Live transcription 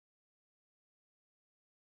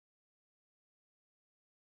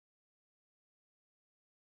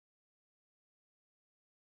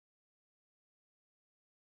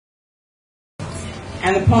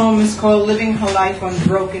and the poem is called Living Her Life on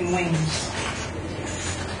Broken Wings.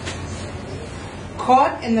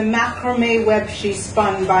 Caught in the macrame web she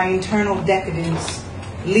spun by internal decadence,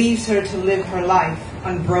 leaves her to live her life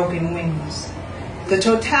on broken wings. The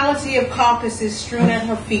totality of carcasses strewn at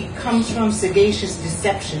her feet comes from sagacious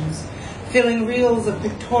deceptions, filling reels of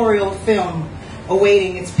pictorial film,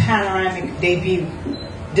 awaiting its panoramic debut.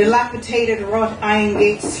 Dilapidated wrought iron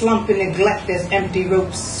gates slump in neglect as empty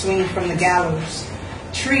ropes swing from the gallows.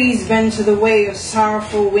 Trees bend to the way of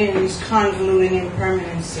sorrowful winds convoluting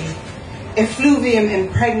impermanency. Effluvium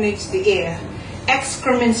impregnates the air.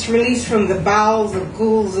 Excrements released from the bowels of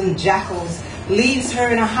ghouls and jackals leaves her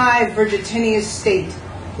in a high vertiginosus state,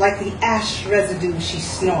 like the ash residue she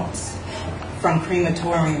snorts from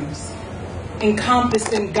crematoriums.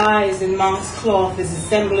 Encompassed and guised in monk's cloth is a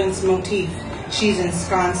semblance motif she's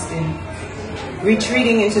ensconced in,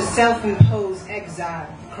 retreating into self-imposed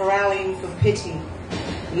exile, corralling for pity,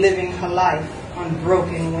 living her life on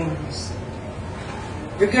broken wings.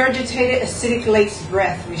 Regurgitated acidic-laced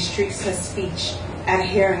breath restricts her speech,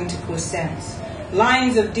 adhering to quiescence.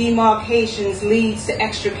 Lines of demarcations leads to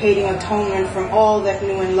extricating atonement from all that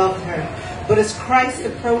knew and loved her. But as Christ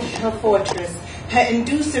approached her fortress, her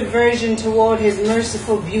induced aversion toward his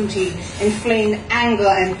merciful beauty inflamed anger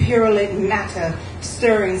and purulent matter,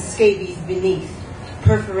 stirring scabies beneath,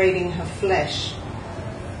 perforating her flesh.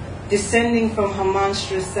 Descending from her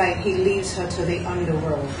monstrous sight, he leaves her to the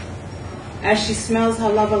underworld. As she smells her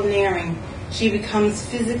lover nearing, she becomes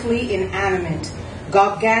physically inanimate.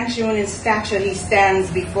 Gargantuan in stature, he stands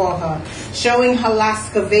before her. Showing her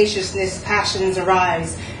lasciviousness, passions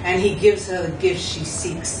arise, and he gives her the gift she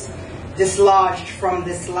seeks. Dislodged from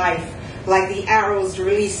this life, like the arrows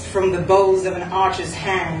released from the bows of an archer's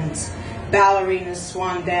hands, ballerinas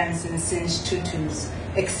swan dance in singed tutus,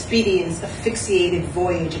 expedients asphyxiated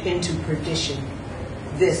voyage into perdition.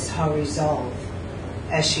 This her resolve,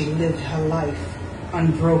 as she lived her life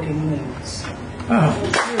on broken wings.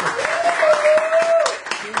 Oh.